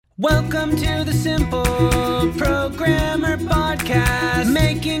Welcome to the Simple Programmer Podcast,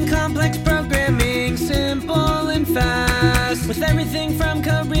 making complex programming simple and fast, with everything from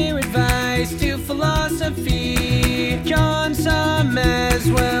career advice to philosophy. John Summers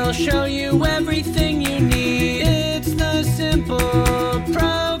will show you everything you need. It's the Simple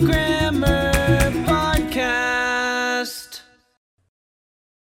Programmer Podcast.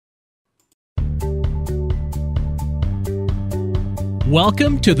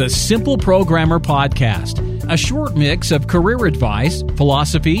 Welcome to the Simple Programmer Podcast, a short mix of career advice,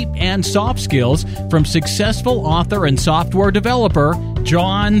 philosophy, and soft skills from successful author and software developer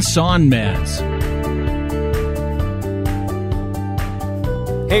John Sonmez.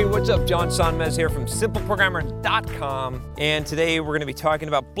 Hey, what's up? John Sonmez here from SimpleProgrammer.com, and today we're going to be talking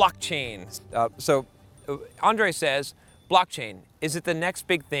about blockchain. Andre says, blockchain, is it the next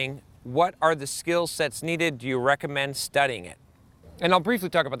big thing? What are the skill sets needed? Do you recommend studying it? And I'll briefly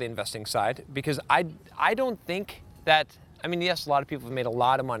talk about the investing side, because I don't think that, yes, a lot of people have made a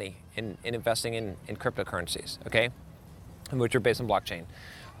lot of money in investing in cryptocurrencies, okay, which are based on blockchain.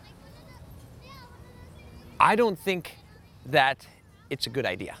 I don't think that it's a good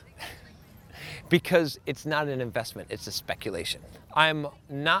idea because it's not an investment, it's a speculation. I'm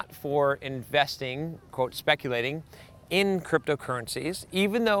not for investing, quote, speculating in cryptocurrencies,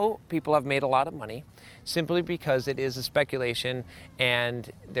 even though people have made a lot of money, simply because it is a speculation and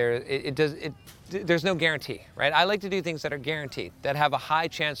there's no guarantee, right? I like to do things that are guaranteed, that have a high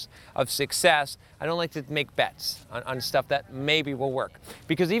chance of success. I don't like to make bets on stuff that maybe will work.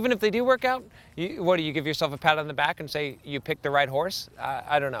 Because even if they do work out, what do you give yourself a pat on the back and say you picked the right horse?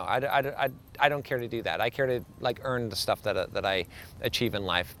 I don't know. I don't care to do that. I care to earn the stuff that I achieve in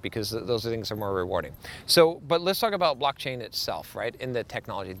life, because those things are more rewarding. But let's talk about blockchain itself, right? In the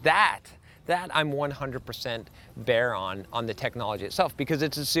technology. That I'm 100% bear on the technology itself, because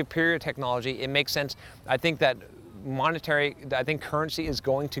it's a superior technology. It makes sense. I think that currency is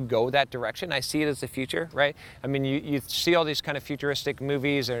going to go that direction. I see it as the future, right? You see all these kind of futuristic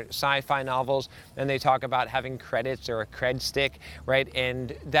movies or sci-fi novels, and they talk about having credits or a cred stick, right?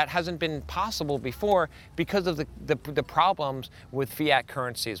 And that hasn't been possible before because of the problems with fiat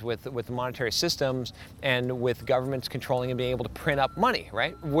currencies, with monetary systems, and with governments controlling and being able to print up money,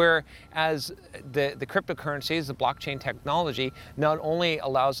 right? Whereas the cryptocurrencies, the blockchain technology, not only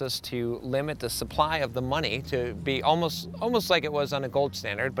allows us to limit the supply of the money to be almost like it was on a gold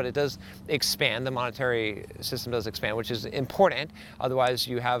standard, but it does expand. The monetary system does expand, which is important. Otherwise,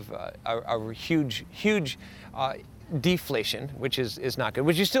 you have a huge deflation, which is not good,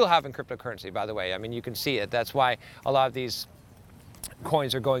 which you still have in cryptocurrency, by the way. You can see it. That's why a lot of these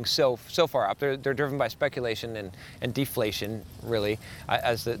coins are going so far up. They're driven by speculation and deflation, really,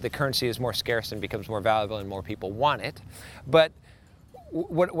 as the currency is more scarce and becomes more valuable and more people want it. But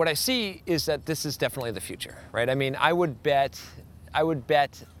what I see is that this is definitely the future, right? I would bet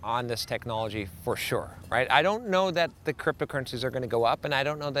on this technology for sure, right? I don't know that the cryptocurrencies are going to go up, and I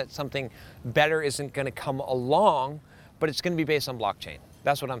don't know that something better isn't going to come along, but it's going to be based on blockchain.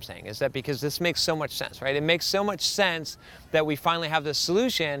 That's what I'm saying, is that because this makes so much sense, right? It makes so much sense that we finally have this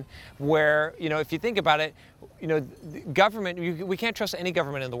solution where, if you think about it, government, we can't trust any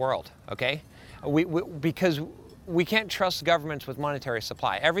government in the world, okay? Because we can't trust governments with monetary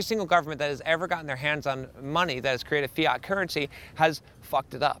supply. Every single government that has ever gotten their hands on money that has created fiat currency has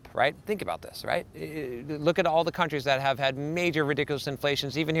fucked it up, right? Think about this, right? Look at all the countries that have had major ridiculous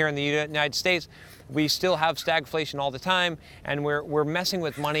inflations. Even here in the United States, we still have stagflation all the time, and we're messing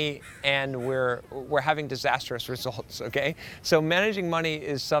with money, and we're having disastrous results, okay? So managing money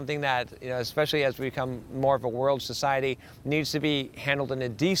is something that, especially as we become more of a world society, needs to be handled in a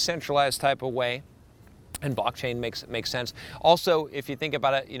decentralized type of way. And blockchain makes sense. Also, if you think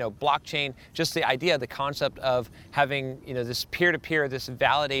about it, blockchain, just the idea, the concept of having, this peer-to-peer, this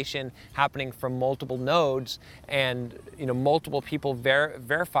validation happening from multiple nodes and, multiple people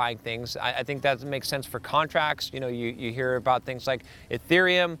verifying things. I think that makes sense for contracts. You hear about things like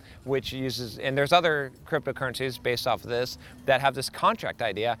Ethereum, which uses, and there's other cryptocurrencies based off of this that have this contract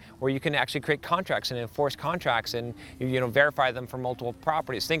idea where you can actually create contracts and enforce contracts and, verify them for multiple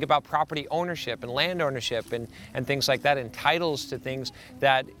properties. Think about property ownership and land ownership and things like that, and titles to things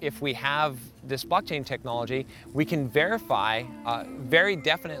that if we have this blockchain technology, we can verify very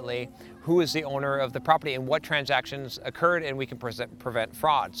definitely who is the owner of the property and what transactions occurred, and we can prevent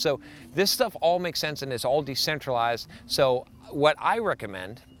fraud. So this stuff all makes sense and is all decentralized. So what I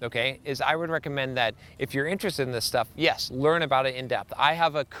recommend, okay, is I would recommend that if you're interested in this stuff, yes, learn about it in depth. I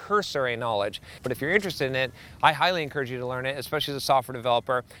have a cursory knowledge, but if you're interested in it, I highly encourage you to learn it, especially as a software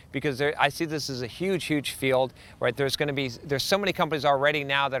developer, because I see this as a huge, huge field, right? There's so many companies already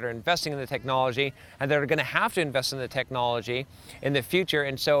now that are investing in the technology, and that are going to have to invest in the technology in the future.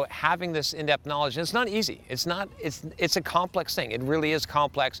 And so having this in-depth knowledge, and it's not easy. It's a complex thing. It really is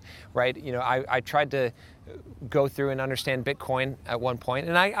complex, right? You know, I tried to go through and understand Bitcoin at one point,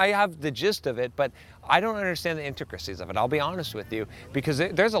 and I have the gist of it, but I don't understand the intricacies of it. I'll be honest with you, because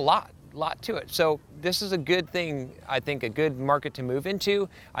there's a lot to it. So this is a good thing, I think, a good market to move into.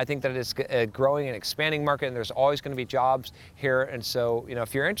 I think that it's a growing and expanding market, and there's always going to be jobs here. And so, you know,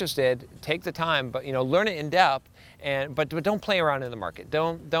 if you're interested, take the time, but, you know, learn it in depth. But don't play around in the market.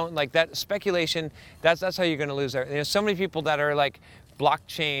 Don't like that speculation. That's how you're going to lose. You know, so many people that are like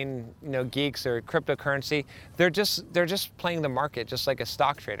blockchain, you know, geeks or cryptocurrency, they're just playing the market, just like a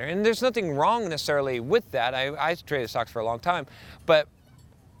stock trader. And there's nothing wrong necessarily with that. I traded stocks for a long time, but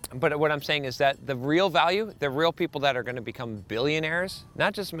what I'm saying is that the real value, the real people that are going to become billionaires,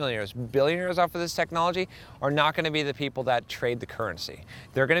 not just millionaires, billionaires off of this technology, are not going to be the people that trade the currency.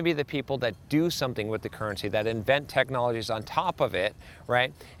 They're going to be the people that do something with the currency, that invent technologies on top of it,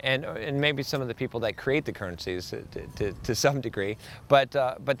 right? And maybe some of the people that create the currencies to some degree. But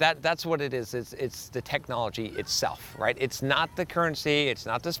that's what it is. It's the technology itself, right? It's not the currency. It's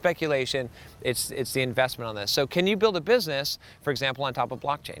not the speculation. It's the investment on this. So can you build a business, for example, on top of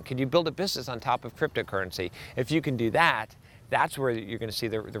blockchain? Can you build a business on top of cryptocurrency? If you can do that, that's where you're going to see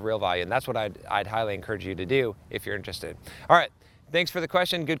the real value. And that's what I'd highly encourage you to do if you're interested. All right. Thanks for the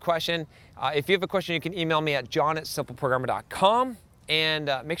question. Good question. If you have a question, you can email me at john@simpleprogrammer.com.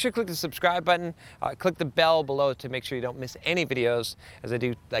 And make sure you click the subscribe button. Click the bell below to make sure you don't miss any videos, as I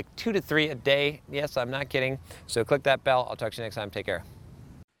do like 2 to 3 a day. Yes, I'm not kidding. So click that bell. I'll talk to you next time. Take care.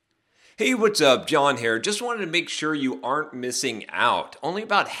 Hey, what's up? John here. Just wanted to make sure you aren't missing out. Only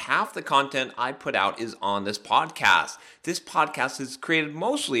about half the content I put out is on this podcast. This podcast is created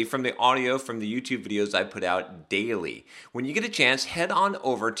mostly from the audio from the YouTube videos I put out daily. When you get a chance, head on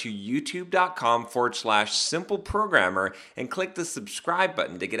over to youtube.com/simpleprogrammer and click the subscribe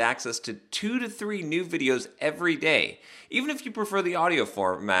button to get access to 2 to 3 new videos every day. Even if you prefer the audio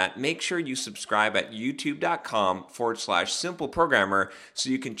format, make sure you subscribe at youtube.com/simpleprogrammer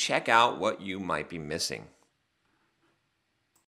so you can check out what you might be missing.